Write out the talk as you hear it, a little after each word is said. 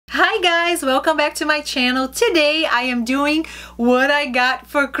Hi guys, welcome back to my channel. Today I am doing what I got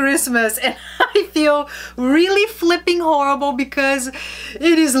for Christmas and I feel really flipping horrible because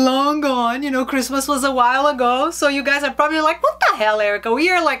it is long gone. You know, Christmas was a while ago, so you guys are probably like, what the hell, Erica? We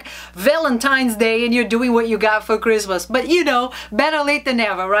are like Valentine's Day and you're doing what you got for Christmas. But you know, better late than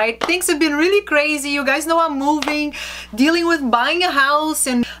never, right? Things have been really crazy. You guys know I'm moving, dealing with buying a house,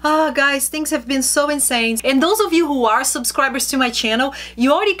 and guys, things have been so insane. And those of you who are subscribers to my channel,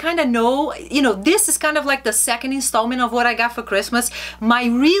 you already kind of know, this is kind of like the second installment of what I got for Christmas. My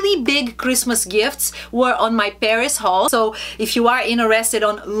really big Christmas gifts were on my Paris haul. So if you are interested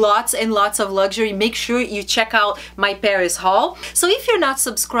on lots and lots of luxury, make sure you check out my Paris haul. So if you're not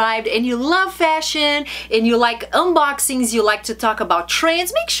subscribed and you love fashion and you like unboxings, you like to talk about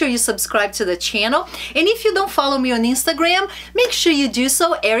trends, make sure you subscribe to the channel. And if you don't follow me on Instagram, make sure you do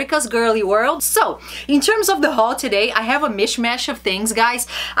so, Erica's Girly World. So in terms of the haul today, I have a mishmash of things, guys.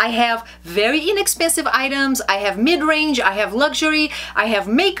 I have very inexpensive items, I have mid-range, I have luxury, I have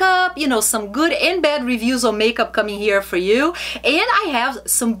makeup, some good and bad reviews on makeup coming here for you, and I have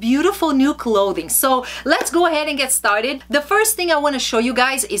some beautiful new clothing. So let's go ahead and get started. The first thing I want to show you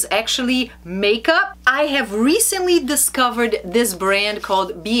guys is actually makeup. I have recently discovered this brand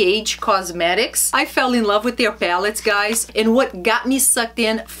called BH Cosmetics. I fell in love with their palettes, guys, and what got me sucked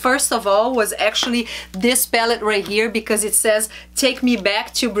in first of all was actually this palette right here, because it says "Take me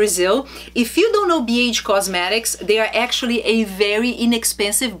back to Brazil." If you don't know BH Cosmetics, they are actually a very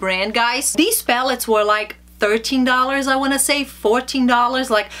inexpensive brand, guys. These palettes were like $13, I want to say $14,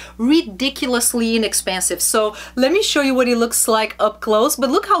 like ridiculously inexpensive. So let me show you what it looks like up close, but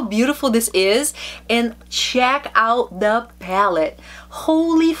look how beautiful this is, and check out the palette.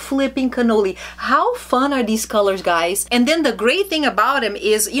 Holy flipping cannoli, how fun are these colors, guys? And then the great thing about them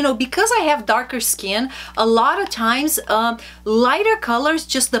is, because I have darker skin, a lot of times lighter colors,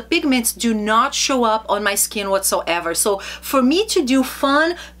 just the pigments, do not show up on my skin whatsoever. So for me to do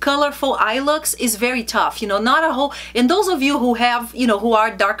fun, colorful eye looks is very tough, not a whole, and those of you who have, who are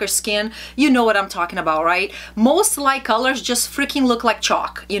darker skin, you know what I'm talking about, right? Most light colors just freaking look like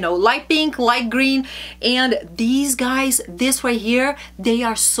chalk, light pink, light green, and these guys, this right here, they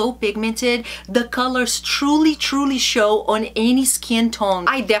are so pigmented. The colors truly show on any skin tone.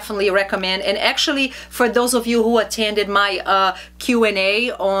 I definitely recommend. And actually, for those of you who attended my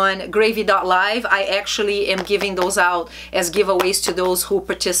Q&A on Gravy.live, I actually am giving those out as giveaways to those who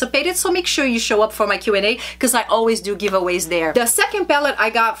participated. So make sure you show up for my Q&A, because I always do giveaways there. The second palette I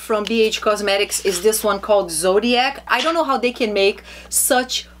got from BH Cosmetics is this one called Zodiac. I don't know how they can make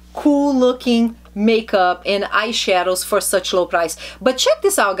such cool looking makeup and eyeshadows for such low price, but check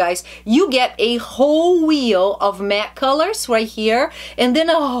this out, guys. You get a whole wheel of matte colors right here, and then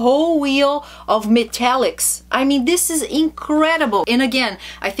a whole wheel of metallics. I mean, this is incredible. And again,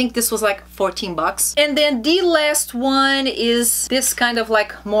 I think this was like 14 bucks. And then the last one is this kind of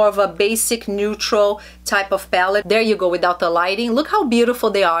like more of a basic neutral type of palette. There you go, without the lighting. Look how beautiful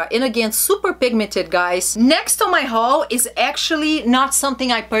they are, and again, super pigmented, guys. Next on my haul is actually not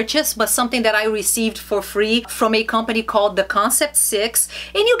something I purchased, but something that I received for free from a company called The Concept 6.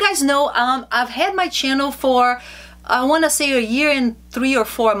 And you guys know, I've had my channel for I want to say a year and 3 or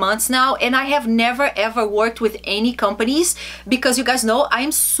 4 months now, and I have never ever worked with any companies, because you guys know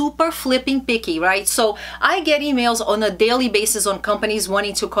I'm super flipping picky, right? So I get emails on a daily basis on companies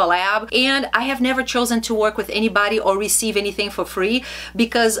wanting to collab, and I have never chosen to work with anybody or receive anything for free,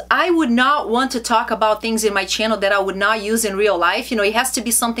 because I would not want to talk about things in my channel that I would not use in real life. It has to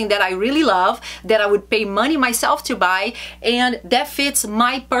be something that I really love, that I would pay money myself to buy, and that fits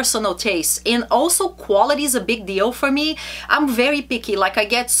my personal taste. And also, quality is a big deal for me. I'm very picky. Like, I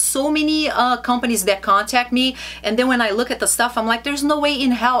get so many companies that contact me, and then when I look at the stuff, I'm like, there's no way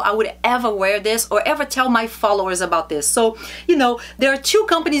in hell I would ever wear this or ever tell my followers about this. So there are 2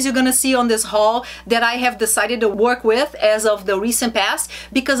 companies you're gonna see on this haul that I have decided to work with as of the recent past,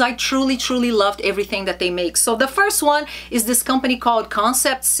 because I truly loved everything that they make. So the first one is this company called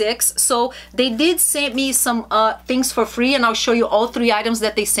Concept 6. So they did send me some things for free, and I'll show you all 3 items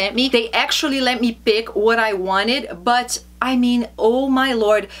that they sent me. They actually let me pick what I wanted, but I mean, oh my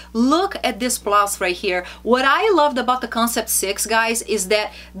lord, look at this blouse right here. What I loved about the Concept 6, guys, is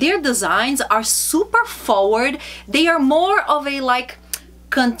that their designs are super forward. They are more of a like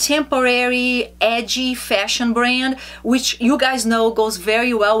contemporary, edgy fashion brand, which you guys know goes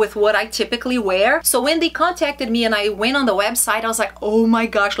very well with what I typically wear. So when they contacted me and I went on the website, I was like, oh my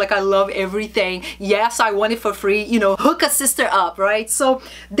gosh, like I love everything. Yes, I want it for free, you know, hook a sister up, right? So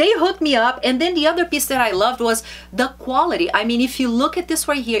they hooked me up. And then the other piece that I loved was the quality. I mean, if you look at this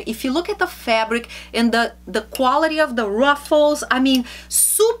right here, if you look at the fabric and the quality of the ruffles, I mean,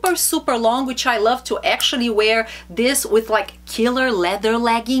 super, super long, which I love to actually wear this with like killer leather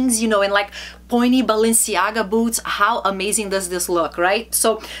leggings, you know, and like pointy Balenciaga boots. How amazing does this look, right?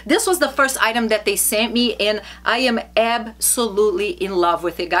 So this was the first item that they sent me, and I am absolutely in love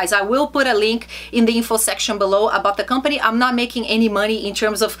with it, guys. I will put a link in the info section below about the company. I'm not making any money in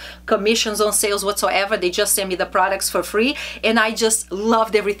terms of commissions on sales whatsoever. They just sent me the products for free, and I just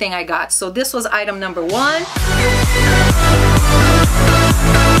loved everything I got. So this was item number one.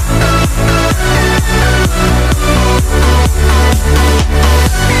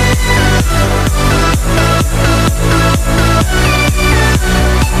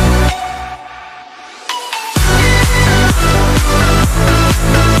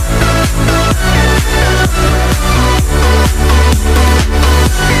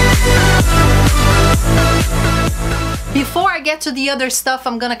 Before I get to the other stuff,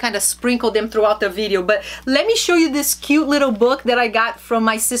 I'm gonna kind of sprinkle them throughout the video, but let me show you this cute little book that I got from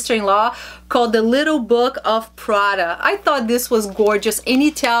my sister-in-law called The Little Book of Prada. I thought this was gorgeous, and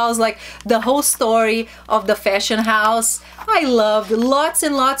it tells like the whole story of the fashion house. I loved lots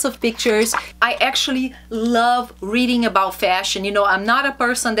and lots of pictures. I actually love reading about fashion. You know, I'm not a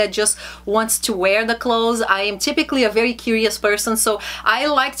person that just wants to wear the clothes. I am typically a very curious person, so I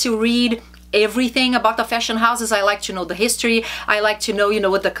like to read everything about the fashion houses. I like to know the history. I like to know, you know,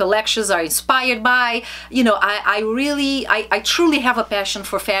 what the collections are inspired by. You know, I truly have a passion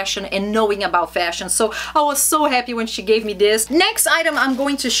for fashion and knowing about fashion. So I was so happy when she gave me this. Next item I'm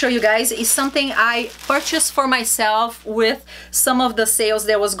going to show you guys is something I purchased for myself with some of the sales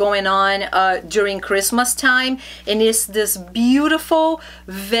that was going on during Christmas time, and it's this beautiful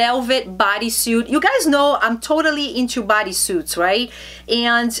velvet bodysuit. You guys know I'm totally into bodysuits, right?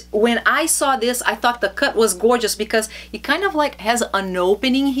 And when I saw this, I thought the cut was gorgeous because it kind of like has an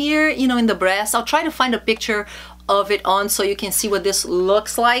opening here, you know, in the breast. I'll try to find a picture of it on so you can see what this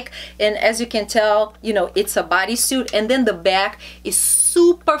looks like. And as you can tell, you know, it's a bodysuit, and then the back is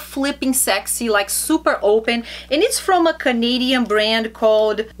super flipping sexy, like super open, and it's from a Canadian brand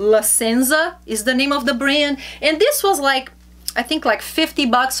called Laurent is the name of the brand. And this was like, I think like 50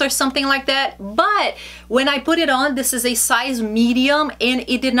 bucks or something like that. But when I put it on, this is a size medium, and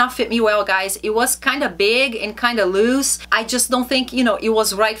it did not fit me well, guys. It was kind of big and kind of loose. I just don't think, you know, it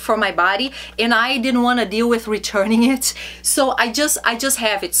was right for my body, and I didn't want to deal with returning it. So I just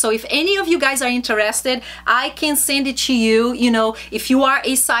have it. So if any of you guys are interested, I can send it to you. You know, if you are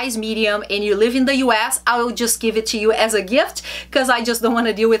a size medium and you live in the US, I will just give it to you as a gift because I just don't want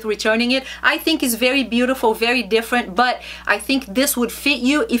to deal with returning it. I think it's very beautiful, very different, but I think this would fit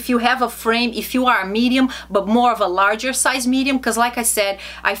you if you have a frame, if you are a medium, but more of a larger size medium, because like I said,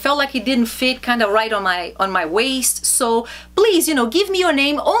 I felt like it didn't fit kind of right on my waist. So please, you know, give me your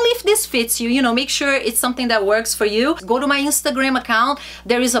name only if this fits you. You know, make sure it's something that works for you. Go to my Instagram account.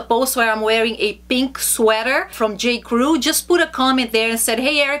 There is a post where I'm wearing a pink sweater from J. Crew. Just put a comment there and said,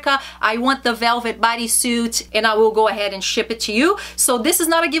 hey Erica, I want the velvet bodysuit, and I will go ahead and ship it to you. So this is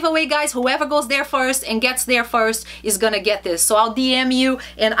not a giveaway, guys. Whoever goes there first and gets there first is gonna get this. So I'll DM you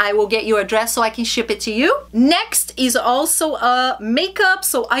and I will get your address so I can ship it to you. Next is also makeup.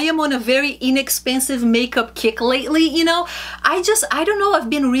 So I am on a very inexpensive makeup kick lately, you know. I don't know, I've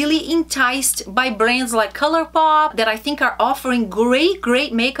been really enticed by brands like ColourPop that I think are offering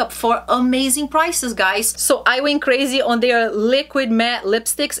great makeup for amazing prices, guys. So I went crazy on their liquid matte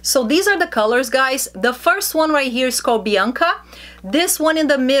lipsticks. So these are the colors, guys. The first one right here is called Bianca. This one in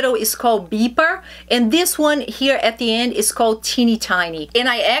the middle is called Beeper, and this one here at the end is called Teeny Tiny. And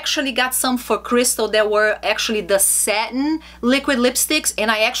I actually got some for Crystal that were actually the satin liquid lipsticks,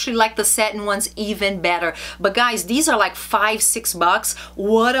 and I actually like the satin ones even better. But guys, these are like $5-6 bucks.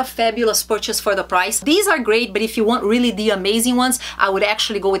 What a fabulous purchase for the price. These are great, but if you want really the amazing ones, I would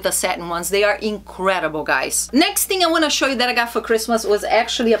actually go with the satin ones. They are incredible, guys. Next thing I want to show you that I got for Christmas was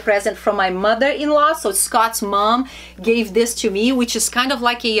actually a present from my mother-in-law. So Scott's mom gave this to me, me, which is kind of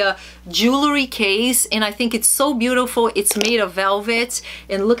like a jewelry case, and I think it's so beautiful. It's made of velvet,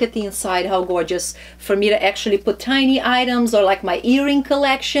 and look at the inside, how gorgeous, for me to actually put tiny items or like my earring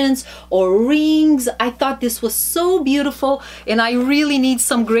collections or rings. I thought this was so beautiful, and I really need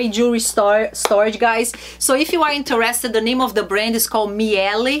some great jewelry storage, guys. So if you are interested, the name of the brand is called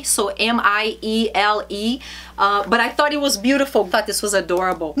Miele, so M-I-E-L-E. But I thought it was beautiful. Thought this was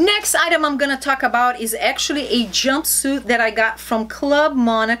adorable. Next item I'm gonna talk about is actually a jumpsuit that I got from Club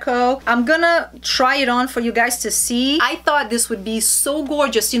Monaco. I'm gonna try it on for you guys to see. I thought this would be so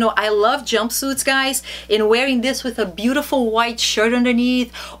gorgeous. You know, I love jumpsuits, guys, and wearing this with a beautiful white shirt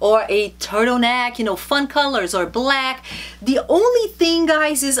underneath or a turtleneck, you know, fun colors or black. The only thing,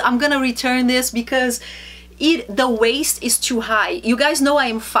 guys, is I'm gonna return this because the waist is too high. You guys know I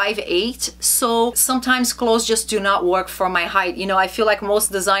am 5'8", so sometimes clothes just do not work for my height. You know, I feel like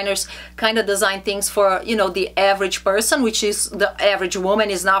most designers kind of design things for, you know, the average person, which is the average woman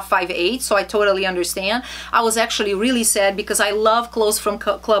is not 5'8", so I totally understand. I was actually really sad because I love clothes from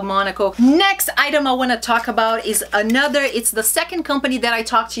Club Monaco. Next item I want to talk about is it's the second company that I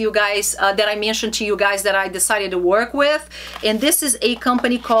talked to you guys, that I mentioned to you guys that I decided to work with, and this is a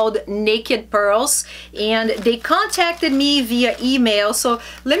company called Naked Pearls, and they contacted me via email. So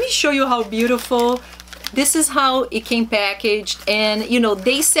let me show you how beautiful. This is how it came packaged, and you know,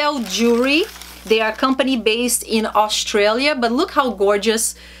 they sell jewelry. They are a company based in Australia, but look how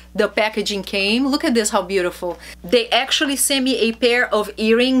gorgeous the packaging came. Look at this, how beautiful. They actually sent me a pair of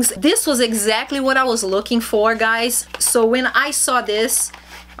earrings. This was exactly what I was looking for, guys. So when I saw this,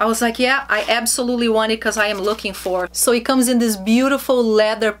 I was like, yeah, I absolutely want it because I am looking for. So it comes in this beautiful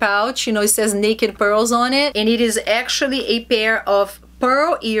leather pouch. You know, it says Naked Pearls on it. And it is actually a pair of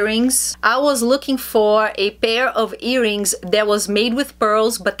pearl earrings. I was looking for a pair of earrings that was made with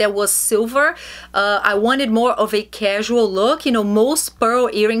pearls, but that was silver. I wanted more of a casual look. You know, most pearl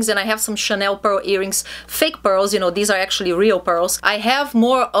earrings, and I have some Chanel pearl earrings, fake pearls, you know, these are actually real pearls. I have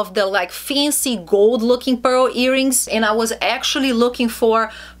more of the like fancy gold looking pearl earrings, and I was actually looking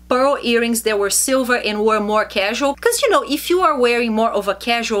for pearl earrings that were silver and were more casual, because you know, if you are wearing more of a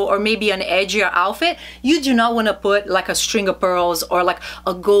casual or maybe an edgier outfit, you do not want to put like a string of pearls or like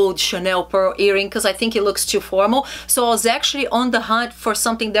a gold Chanel pearl earring, because I think it looks too formal. So I was actually on the hunt for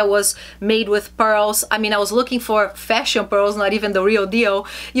something that was made with pearls. I mean, I was looking for fashion pearls, not even the real deal,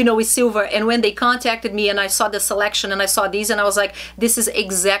 you know, with silver. And when they contacted me and I saw the selection and I saw these, and I was like, this is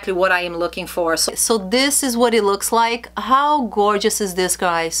exactly what I am looking for. So this is what it looks like. How gorgeous is this,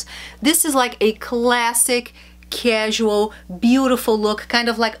 guys? This is like a classic casual, beautiful look, kind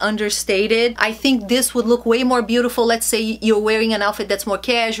of like understated. I think this would look way more beautiful. Let's say you're wearing an outfit that's more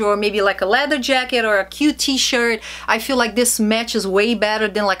casual, or maybe like a leather jacket or a cute t-shirt. I feel like this matches way better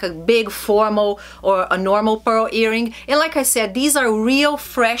than like a big formal or a normal pearl earring. And like I said, these are real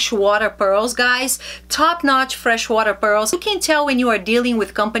freshwater pearls, guys. Top-notch freshwater pearls. You can tell when you are dealing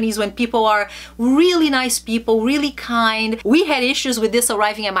with companies, when people are really nice people, really kind. We had issues with this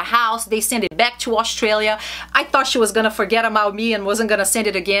arriving at my house. They sent it back to Australia. I thought she was gonna forget about me and wasn't gonna send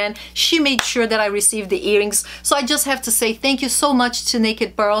it again. She made sure that I received the earrings. So I just have to say thank you so much to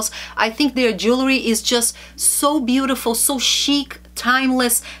Naked Pearls. I think their jewelry is just so beautiful, so chic,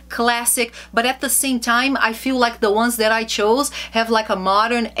 timeless, classic, but at the same time I feel like the ones that I chose have like a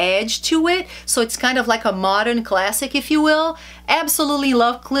modern edge to it, so it's kind of like a modern classic, if you will. Absolutely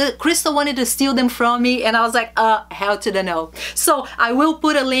love. Crystal wanted to steal them from me, and I was like, hell to the no. So I will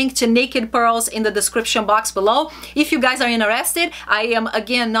put a link to Naked Pearls in the description box below if you guys are interested. I am,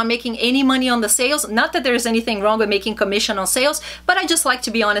 again, not making any money on the sales. Not that there's anything wrong with making commission on sales, but I just like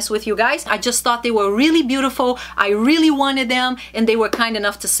to be honest with you guys. I just thought they were really beautiful. I really wanted them, and they were kind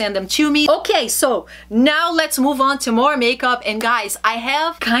enough to send them to me. Okay, so now let's move on to more makeup. And guys, I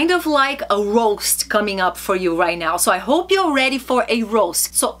have kind of like a roast coming up for you right now, so I hope you're ready for a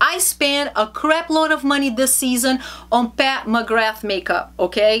roast. So I spent a crap load of money this season on Pat McGrath makeup,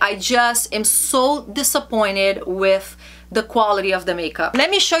 okay? I just am so disappointed with the quality of the makeup. Let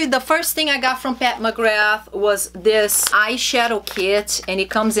me show you. The first thing I got from Pat McGrath was this eyeshadow kit, and it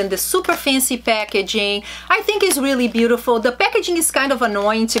comes in this super fancy packaging. I think it's really beautiful. The packaging is kind of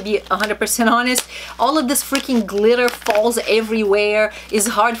annoying, to be 100% honest. All of this freaking glitter falls everywhere. It's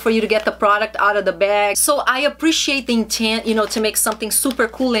hard for you to get the product out of the bag. So I appreciate the intent, you know, to make something super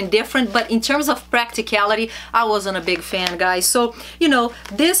cool and different, but in terms of practicality, I wasn't a big fan, guys. So, you know,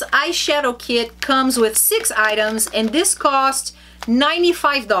 this eyeshadow kit comes with 6 items, and this cost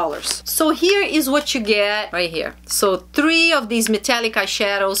 $95. So here is what you get right here. So 3 of these metallic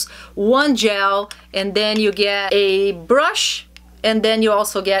eyeshadows, 1 gel, and then you get a brush and then you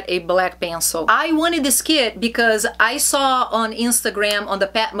also get a black pencil. I wanted this kit because I saw on Instagram, on the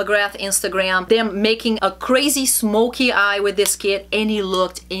Pat McGrath Instagram, them making a crazy smoky eye with this kit, and it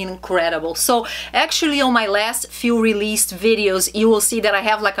looked incredible. So actually on my last few released videos, you will see that I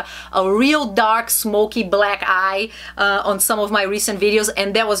have like a real dark smoky black eye on some of my recent videos,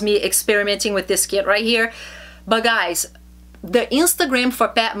 and that was me experimenting with this kit right here. But guys, the Instagram for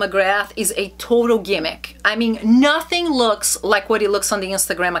Pat McGrath is a total gimmick. I mean, nothing looks like what it looks on the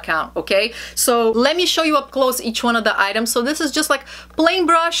Instagram account, okay? So let me show you up close each one of the items. So this is just like plain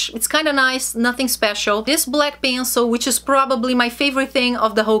brush. It's kind of nice, nothing special. This black pencil, which is probably my favorite thing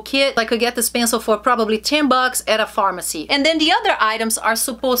of the whole kit. I could get this pencil for probably 10 bucks at a pharmacy. And then the other items are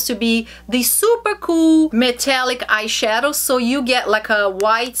supposed to be the super cool metallic eyeshadows. So you get like a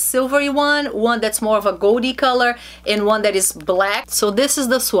white silvery one that's more of a goldy color, and one that is black. So this is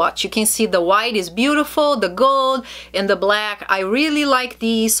the swatch. You can see the white is beautiful, the gold and the black. I really like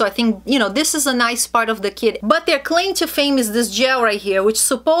these, so I think, you know, this is a nice part of the kit. But their claim to fame is this gel right here, which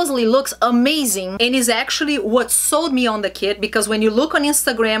supposedly looks amazing and is actually what sold me on the kit, because when you look on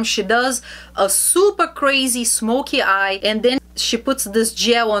Instagram, she does a super crazy smoky eye, and then she puts this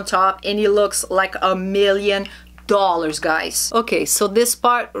gel on top and it looks like $1 million, guys. Okay, so this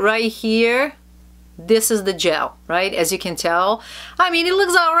part right here, this is the gel, right? As you can tell, I mean, it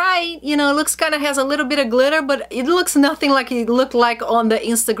looks all right. You know, it looks kind of has a little bit of glitter, but it looks nothing like it looked like on the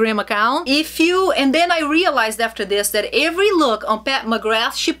Instagram account. And then I realized after this that every look on Pat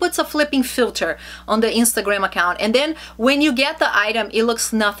McGrath, she puts a flipping filter on the Instagram account. And then when you get the item, it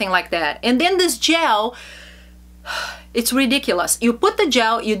looks nothing like that. And then this gel, it's ridiculous. You put the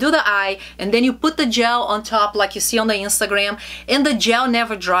gel, you do the eye, and then you put the gel on top like you see on the Instagram, and the gel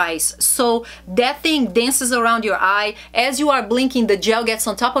never dries. So that thing dances around your eye. As you are blinking, the gel gets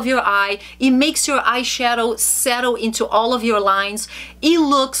on top of your eye. It makes your eyeshadow settle into all of your lines. It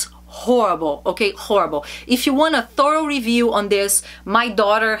looks horrible, okay? Horrible. If you want a thorough review on this, my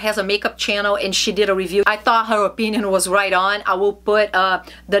daughter has a makeup channel and she did a review. I thought her opinion was right on. I will put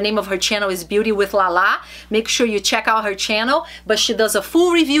the name of her channel is Beauty with Lala. Make sure you check out her channel, but she does a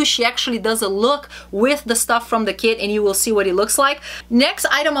full review. She actually does a look with the stuff from the kit, and you will see what it looks like. Next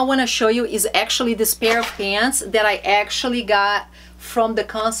item I want to show you is actually this pair of pants that I actually got from the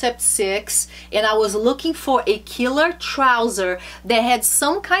Concept 6, and I was looking for a killer trouser that had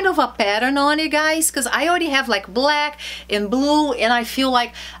some kind of a pattern on it, guys, because I already have like black and blue, and I feel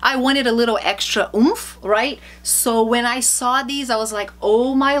like I wanted a little extra oomph, right? So when I saw these, I was like,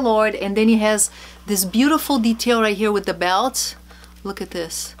 oh my lord. And then it has this beautiful detail right here with the belt. Look at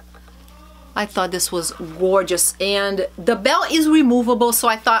this. I thought this was gorgeous, and the belt is removable, so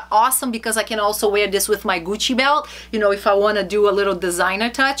I thought awesome, because I can also wear this with my Gucci belt, you know, if I want to do a little designer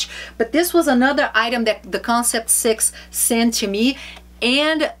touch. But this was another item that the Concept 6 sent to me,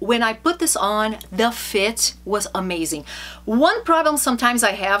 and when I put this on, the fit was amazing. One problem sometimes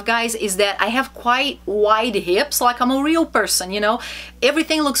I have, guys, is that I have quite wide hips, like I'm a real person, you know.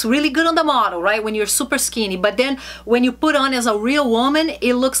 Everything looks really good on the model, right, when you're super skinny, but then when you put on as a real woman,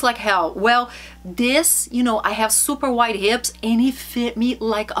 it looks like hell. Well, this, you know, I have super wide hips and it fit me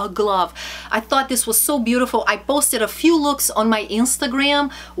like a glove. I thought this was so beautiful. I posted a few looks on my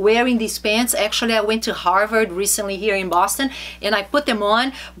Instagram wearing these pants. Actually, I went to Harvard recently here in Boston and I put them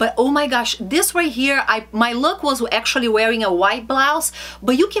on, but oh my gosh, this right here, my look was actually wearing a white blouse,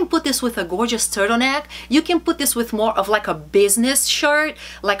 but you can put this with a gorgeous turtleneck. You can put this with more of like a business shirt,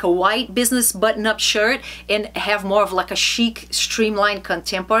 like a white business button-up shirt, and have more of like a chic, streamlined,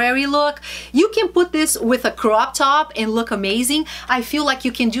 contemporary look. You can put this with a crop top and look amazing. I feel like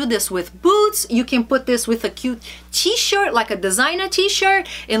you can do this with boots. You can put this with a cute t-shirt, like a designer t-shirt,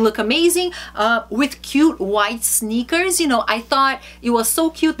 and look amazing with cute white sneakers. You know, I thought it was so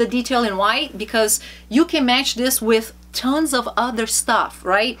cute, the detail in white, because you can match this with tons of other stuff,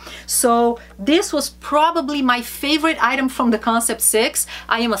 right? So this was probably my favorite item from the Concept 6.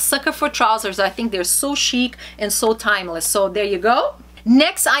 I am a sucker for trousers. I think they're so chic and so timeless. So there you go.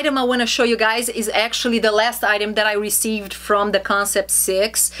 Next item I want to show you guys is actually the last item that I received from the Concept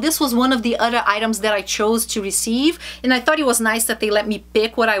 6. This was one of the other items that I chose to receive, and I thought it was nice that they let me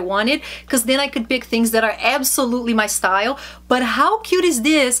pick what I wanted, because then I could pick things that are absolutely my style. But how cute is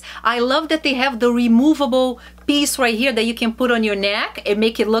this? I love that they have the removable piece right here that you can put on your neck and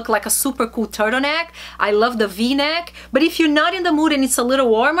make it look like a super cool turtleneck. I love the V-neck, but if you're not in the mood and it's a little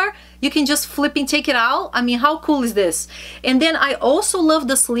warmer, you can just flip and take it out. I mean, how cool is this? And then I also love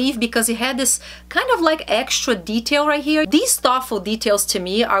the sleeve because it had this kind of like extra detail right here. These thoughtful details to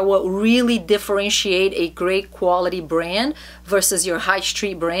me are what really differentiate a great quality brand versus your high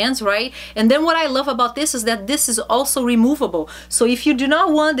street brands, right? And then what I love about this is that this is also removable. So if you do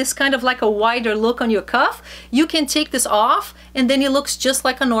not want this kind of like a wider look on your cuff, you can take this off and then it looks just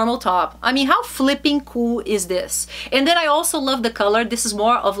like a normal top. I mean, how flipping cool is this? And then I also love the color. This is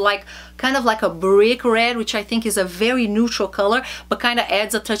more of like kind of like a brick red, which I think is a very neutral color, but kind of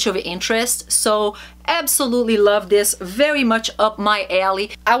adds a touch of interest. So absolutely love this, very much up my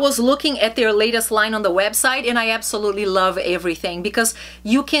alley. I was looking at their latest line on the website and I absolutely love everything because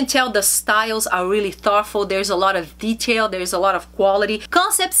you can tell the styles are really thoughtful. There's a lot of detail, there's a lot of quality.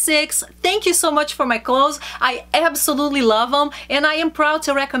 Concept 6, thank you so much for my clothes. I absolutely love them and I am proud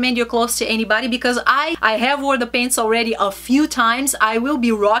to recommend your clothes to anybody because I have worn the pants already a few times. I will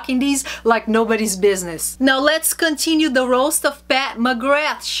be rocking these like nobody's business. Now let's continue the roast of Pat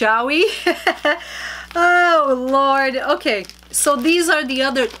McGrath, shall we? Oh Lord. Okay, so these are the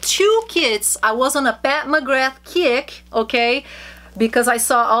other 2 kits. I was on a Pat McGrath kick, okay, because I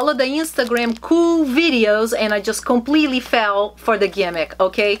saw all of the Instagram cool videos and I just completely fell for the gimmick,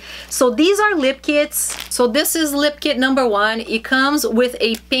 okay? So these are lip kits. So this is lip kit number 1. It comes with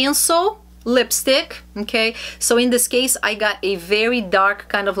a pencil lipstick, okay? So in this case I got a very dark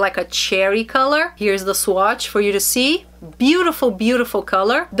kind of like a cherry color. Here's the swatch for you to see. Beautiful, beautiful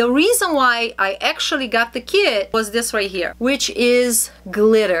color. The reason why I actually got the kit was this right here, which is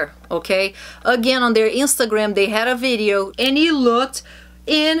glitter, okay? Again, on their Instagram they had a video and it looked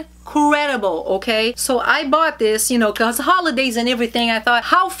incredible, okay? So I bought this, you know, because holidays and everything. I thought,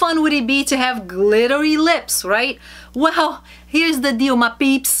 how fun would it be to have glittery lips, right? Well, here's the deal, my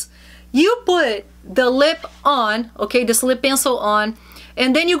peeps. You put the lip on, okay, this lip pencil on,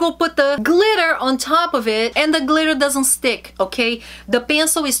 and then you go put the glitter on top of it and the glitter doesn't stick, okay? The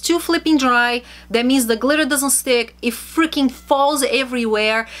pencil is too flipping dry. That means the glitter doesn't stick. It freaking falls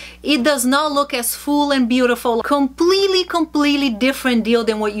everywhere. It does not look as full and beautiful. Completely different deal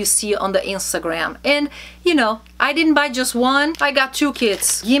than what you see on the Instagram. And you know, I didn't buy just one, I got 2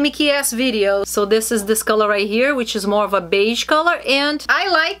 kits. Gimmicky ass video. So this is this color right here, which is more of a beige color. And I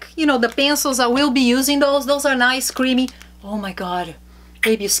like, you know, the pencils. I will be using those. Those are nice, creamy. Oh my God.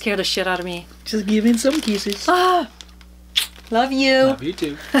 Baby, you scared the shit out of me. Just giving some kisses. Ah, love you. Love you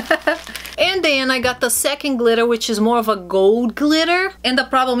too. And then I got the second glitter, which is more of a gold glitter. And the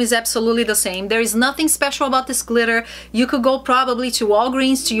problem is absolutely the same. There is nothing special about this glitter. You could go probably to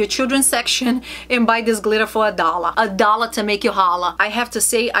Walgreens, to your children's section, and buy this glitter for $1. $1 to make you holla. I have to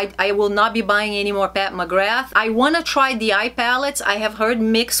say, I will not be buying any more Pat McGrath. I want to try the eye palettes. I have heard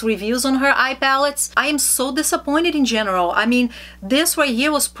mixed reviews on her eye palettes. I am so disappointed in general. I mean, this right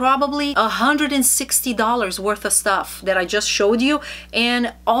here was probably $160 worth of stuff that I just showed you,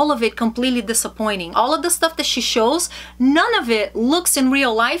 and all of it completely disappointing. All of the stuff that she shows, none of it looks in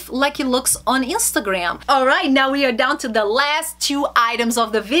real life like it looks on Instagram. All right, now we are down to the last 2 items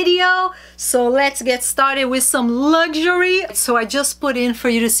of the video. So let's get started with some luxury. So I just put in for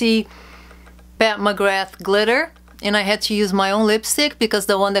you to see Pat McGrath glitter, and I had to use my own lipstick because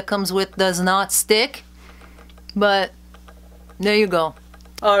the one that comes with does not stick. But there you go.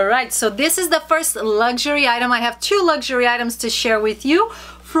 All right, so this is the first luxury item. I have 2 luxury items to share with you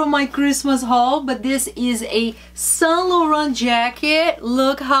from my Christmas haul, but this is a Saint Laurent jacket.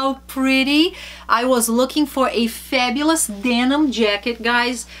 Look how pretty. I was looking for a fabulous denim jacket,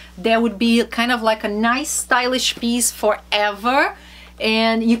 guys, that would be kind of like a nice stylish piece forever.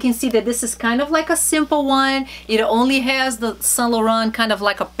 And you can see that this is kind of like a simple one. It only has the Saint Laurent kind of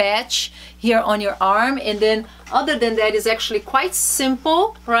like a patch here on your arm, and then other than that is actually quite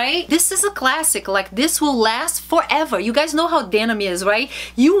simple, right? This is a classic. Like, this will last forever. You guys know how denim is, right?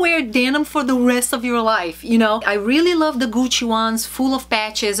 You wear denim for the rest of your life, you know? I really love the Gucci ones, full of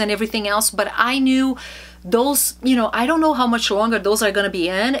patches and everything else, but I knew those, you know, I don't know how much longer those are gonna be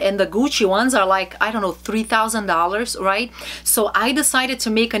in, and the Gucci ones are like, I don't know, $3,000, right? So I decided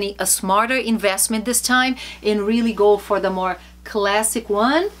to make a smarter investment this time and really go for the more classic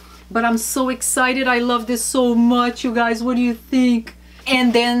one. But I'm so excited. I love this so much, you guys. What do you think?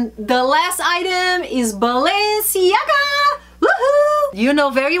 And then the last item is Balenciaga. Woohoo! You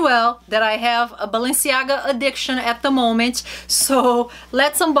know very well that I have a Balenciaga addiction at the moment. So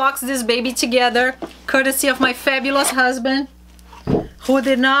let's unbox this baby together, courtesy of my fabulous husband, who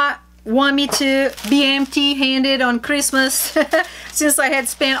did not want me to be empty-handed on Christmas since I had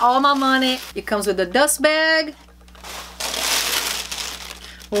spent all my money. It comes with a dust bag.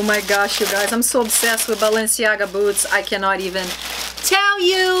 Oh my gosh, you guys, I'm so obsessed with Balenciaga boots. I cannot even tell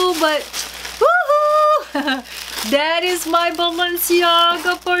you, but woohoo! That is my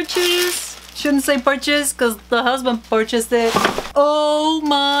Balenciaga purchase. Shouldn't say purchase because the husband purchased it. Oh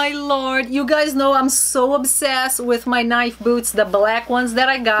my lord, you guys know I'm so obsessed with my knife boots, the black ones that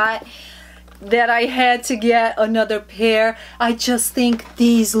I got, that I had to get another pair. I just think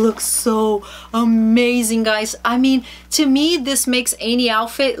these look so amazing, guys. I mean, to me, this makes any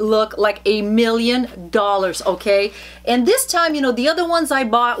outfit look like $1 million, okay? And this time, you know, the other ones I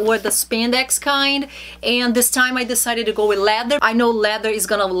bought were the spandex kind, and this time I decided to go with leather. I know leather is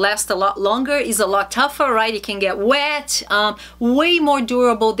gonna last a lot longer, is a lot tougher, right? It can get wet, way more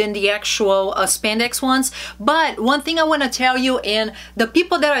durable than the actual spandex ones. But one thing I wanna tell you, and the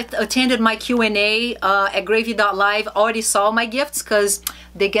people that attended my Q&A at Gravy.live already saw my gifts because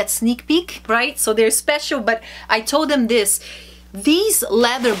they get sneak peek, right? So they're special, but I told them this: these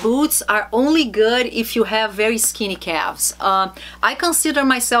leather boots are only good if you have very skinny calves. I consider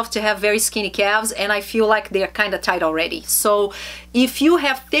myself to have very skinny calves, and I feel like they're kind of tight already. So if you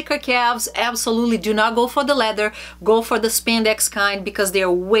have thicker calves, absolutely do not go for the leather. Go for the spandex kind because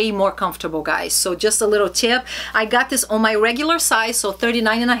they're way more comfortable, guys. So just a little tip. I got this on my regular size, so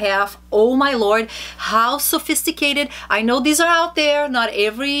 39.5. Oh my lord, how sophisticated. I know these are out there. Not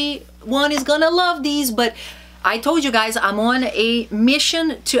everyone is gonna love these, but I told you guys I'm on a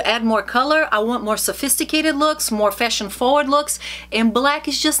mission to add more color. I want more sophisticated looks, more fashion forward looks, and black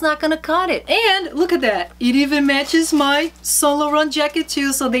is just not gonna cut it. And look at that, it even matches my Saint Laurent jacket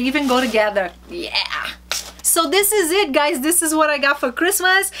too, so they even go together. Yeah. So this is it, guys. This is what I got for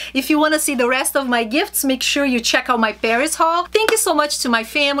Christmas. If you want to see the rest of my gifts, make sure you check out my Paris haul. Thank you so much to my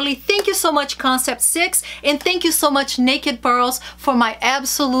family. Thank you so much Concept 6. And thank you so much Naked Pearls for my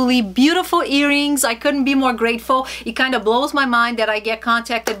absolutely beautiful earrings. I couldn't be more grateful. It kind of blows my mind that I get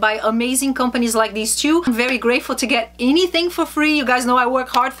contacted by amazing companies like these two. I'm very grateful to get anything for free. You guys know I work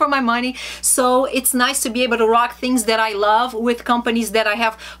hard for my money. So it's nice to be able to rock things that I love with companies that I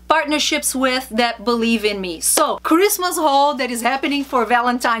have partnerships with that believe in me. So Christmas haul that is happening for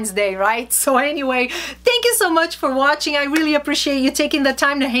Valentine's Day, right? So anyway, thank you so much for watching. I really appreciate you taking the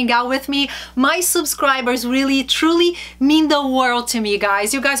time to hang out with me. My subscribers really truly mean the world to me,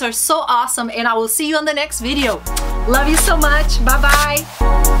 guys. You guys are so awesome, and I will see you on the next video. Love you so much. Bye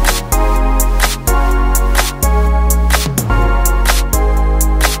bye.